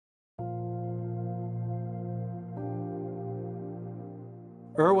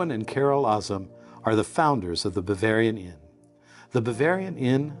Erwin and Carol Ozum are the founders of the Bavarian Inn. The Bavarian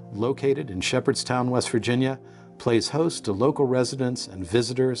Inn, located in Shepherdstown, West Virginia, plays host to local residents and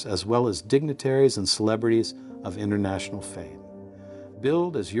visitors as well as dignitaries and celebrities of international fame.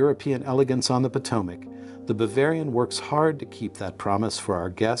 Billed as European elegance on the Potomac, the Bavarian works hard to keep that promise for our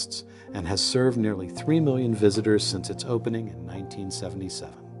guests and has served nearly 3 million visitors since its opening in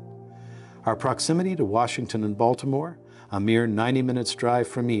 1977. Our proximity to Washington and Baltimore, a mere 90 minutes drive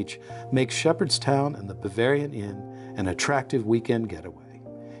from each, makes Shepherdstown and the Bavarian Inn an attractive weekend getaway.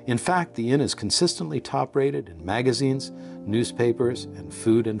 In fact, the inn is consistently top-rated in magazines, newspapers, and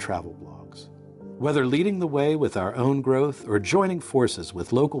food and travel blogs. Whether leading the way with our own growth or joining forces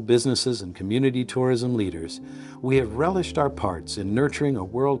with local businesses and community tourism leaders, we have relished our parts in nurturing a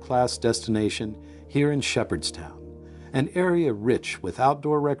world-class destination here in Shepherdstown, an area rich with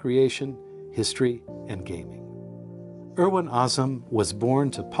outdoor recreation, history, and gaming. Erwin Ozum was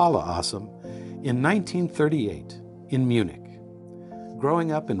born to Paula Ozum in 1938 in Munich.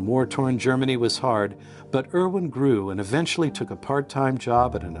 Growing up in war-torn Germany was hard, but Erwin grew and eventually took a part-time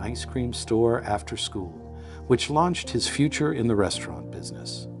job at an ice cream store after school, which launched his future in the restaurant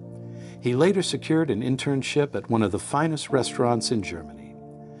business. He later secured an internship at one of the finest restaurants in Germany.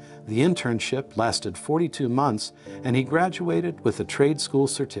 The internship lasted 42 months, and he graduated with a trade school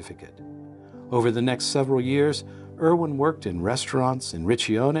certificate. Over the next several years, Erwin worked in restaurants in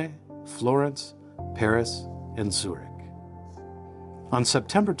Riccione, Florence, Paris, and Zurich. On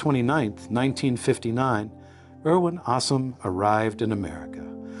September 29, 1959, Erwin Ozum arrived in America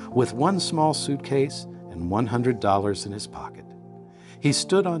with one small suitcase and $100 in his pocket. He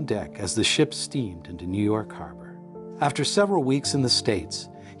stood on deck as the ship steamed into New York Harbor. After several weeks in the States,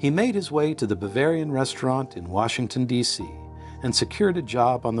 he made his way to the Bavarian restaurant in Washington, D.C., and secured a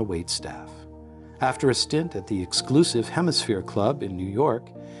job on the waitstaff. After a stint at the exclusive Hemisphere Club in New York,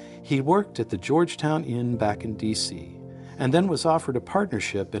 he worked at the Georgetown Inn back in D.C., and then was offered a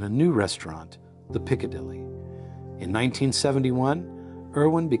partnership in a new restaurant, the Piccadilly. In 1971,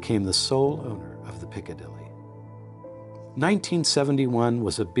 Erwin became the sole owner of the Piccadilly. 1971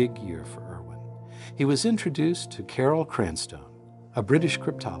 was a big year for Erwin. He was introduced to Carol Cranstone, a British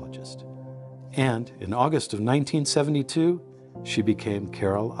cryptologist, and in August of 1972, she became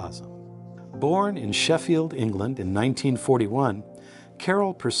Carol Ozum. Born in Sheffield, England in 1941,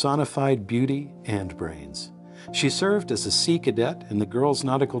 Carol personified beauty and brains. She served as a sea cadet in the Girls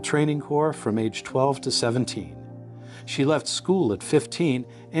Nautical Training Corps from age 12 to 17. She left school at 15,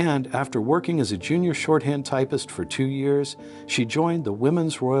 and after working as a junior shorthand typist for 2 years, she joined the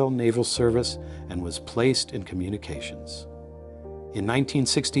Women's Royal Naval Service and was placed in communications. In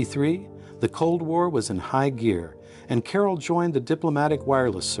 1963, the Cold War was in high gear, and Carol joined the Diplomatic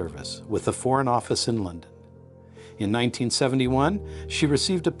Wireless Service with the Foreign Office in London. In 1971, she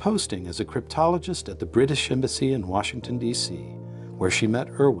received a posting as a cryptologist at the British Embassy in Washington, D.C., where she met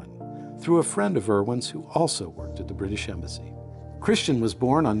Erwin through a friend of Erwin's who also worked at the British Embassy. Christian was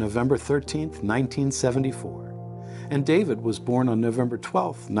born on November 13, 1974, and David was born on November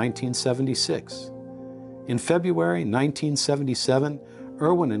 12, 1976. In February 1977,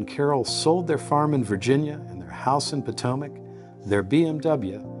 Erwin and Carol sold their farm in Virginia and their house in Potomac, their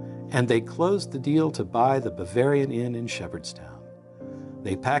BMW, and they closed the deal to buy the Bavarian Inn in Shepherdstown.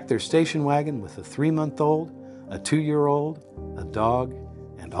 They packed their station wagon with a 3-month-old, a 2-year-old, a dog,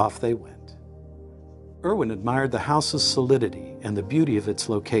 and off they went. Erwin admired the house's solidity and the beauty of its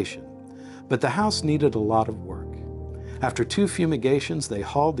location, but the house needed a lot of work. After 2 fumigations, they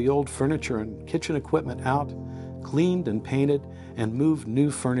hauled the old furniture and kitchen equipment out, cleaned and painted, and moved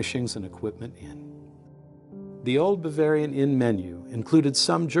new furnishings and equipment in. The old Bavarian Inn menu included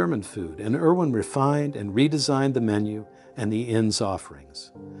some German food, and Erwin refined and redesigned the menu and the inn's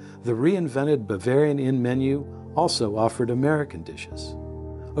offerings. The reinvented Bavarian Inn menu also offered American dishes.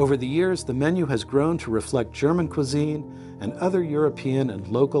 Over the years, the menu has grown to reflect German cuisine and other European and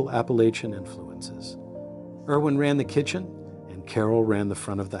local Appalachian influences. Erwin ran the kitchen, and Carol ran the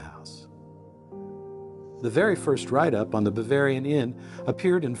front of the house. The very first write-up on the Bavarian Inn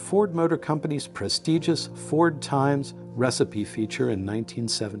appeared in Ford Motor Company's prestigious Ford Times recipe feature in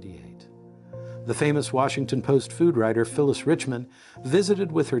 1978. The famous Washington Post food writer Phyllis Richman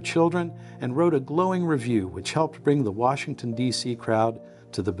visited with her children and wrote a glowing review which helped bring the Washington, D.C. crowd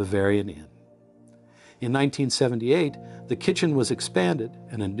to the Bavarian Inn. In 1978, the kitchen was expanded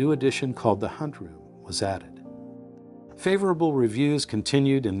and a new addition called the Hunt Room was added. Favorable reviews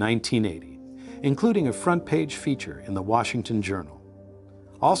continued in 1980. Including a front-page feature in the Washington Journal.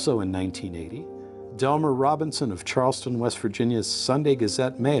 Also in 1980, Delmer Robinson of Charleston, West Virginia's Sunday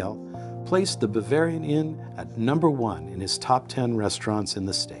Gazette Mail placed the Bavarian Inn at #1 in his top 10 restaurants in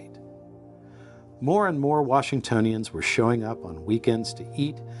the state. More and more Washingtonians were showing up on weekends to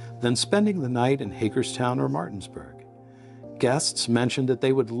eat than spending the night in Hagerstown or Martinsburg. Guests mentioned that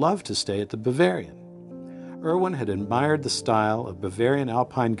they would love to stay at the Bavarian. Irwin had admired the style of Bavarian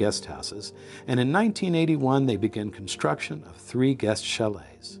alpine guest houses, and in 1981 they began construction of 3 guest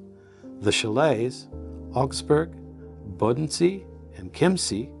chalets. The chalets, Augsburg, Bodensee, and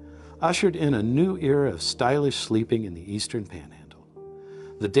Chiemsee, ushered in a new era of stylish sleeping in the eastern panhandle.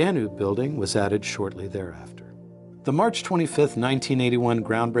 The Danube building was added shortly thereafter. The March 25, 1981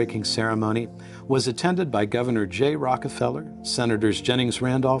 groundbreaking ceremony was attended by Governor J. Rockefeller, Senators Jennings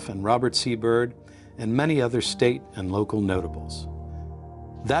Randolph and Robert C. Byrd, and many other state and local notables.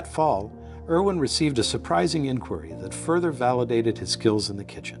 That fall, Irwin received a surprising inquiry that further validated his skills in the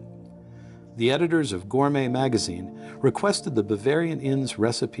kitchen. The editors of Gourmet magazine requested the Bavarian Inn's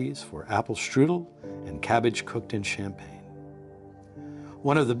recipes for apple strudel and cabbage cooked in champagne.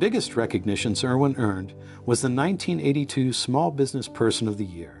 One of the biggest recognitions Irwin earned was the 1982 Small Business Person of the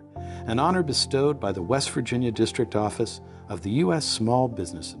Year, an honor bestowed by the West Virginia District Office of the U.S. Small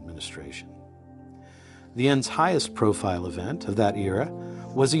Business Administration. The Inn's highest profile event of that era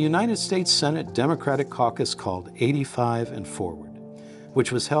was a United States Senate Democratic caucus called 85 and Forward,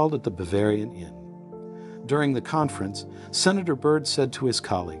 which was held at the Bavarian Inn. During the conference, Senator Byrd said to his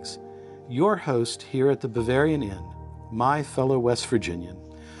colleagues, "Your host here at the Bavarian Inn, my fellow West Virginian,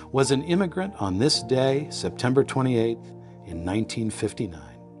 was an immigrant on this day, September 28th, in 1959.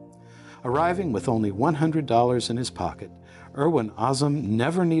 Arriving with only $100 in his pocket, Irwin Osm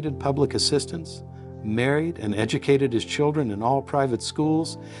never needed public assistance, married and educated his children in all private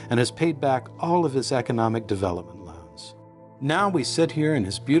schools, and has paid back all of his economic development loans. Now we sit here in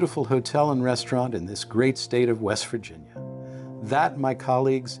his beautiful hotel and restaurant in this great state of West Virginia. That, my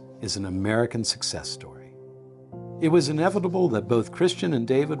colleagues, is an American success story." It was inevitable that both Christian and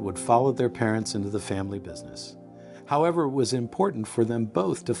David would follow their parents into the family business. However, it was important for them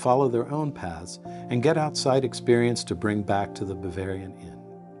both to follow their own paths and get outside experience to bring back to the Bavarian Inn.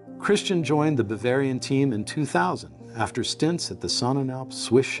 Christian joined the Bavarian team in 2000 after stints at the Sonnenalp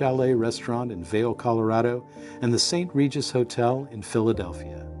Swiss Chalet restaurant in Vail, Colorado, and the St. Regis Hotel in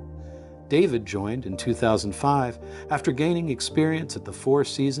Philadelphia. David joined in 2005 after gaining experience at the Four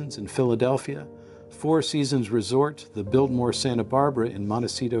Seasons in Philadelphia, Four Seasons Resort, the Biltmore Santa Barbara in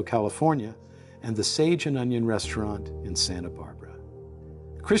Montecito, California, and the Sage and Onion Restaurant in Santa Barbara.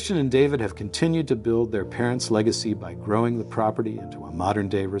 Christian and David have continued to build their parents' legacy by growing the property into a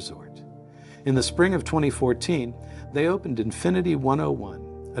modern-day resort. In the spring of 2014, they opened Infinity 101,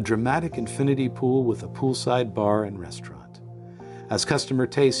 a dramatic infinity pool with a poolside bar and restaurant. As customer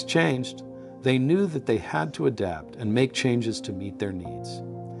tastes changed, they knew that they had to adapt and make changes to meet their needs.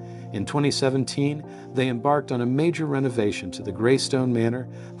 In 2017, they embarked on a major renovation to the Greystone Manor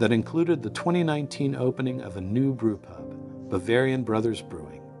that included the 2019 opening of a new brew pub, Bavarian Brothers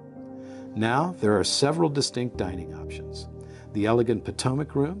Brewing. Now, there are several distinct dining options: the elegant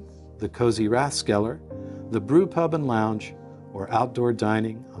Potomac Room, the cozy Rathskeller, the brew pub and lounge, or outdoor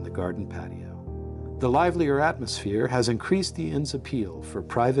dining on the garden patio. The livelier atmosphere has increased the Inn's appeal for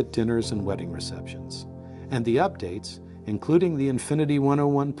private dinners and wedding receptions, and the updates, including the Infinity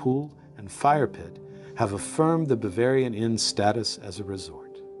 101 pool and fire pit, have affirmed the Bavarian Inn's status as a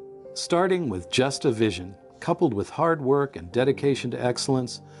resort. Starting with just a vision, coupled with hard work and dedication to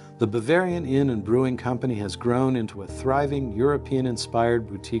excellence, the Bavarian Inn and Brewing Company has grown into a thriving European-inspired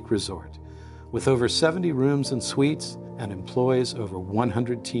boutique resort, with over 70 rooms and suites and employs over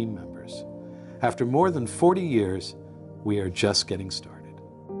 100 team members. After more than 40 years, we are just getting started.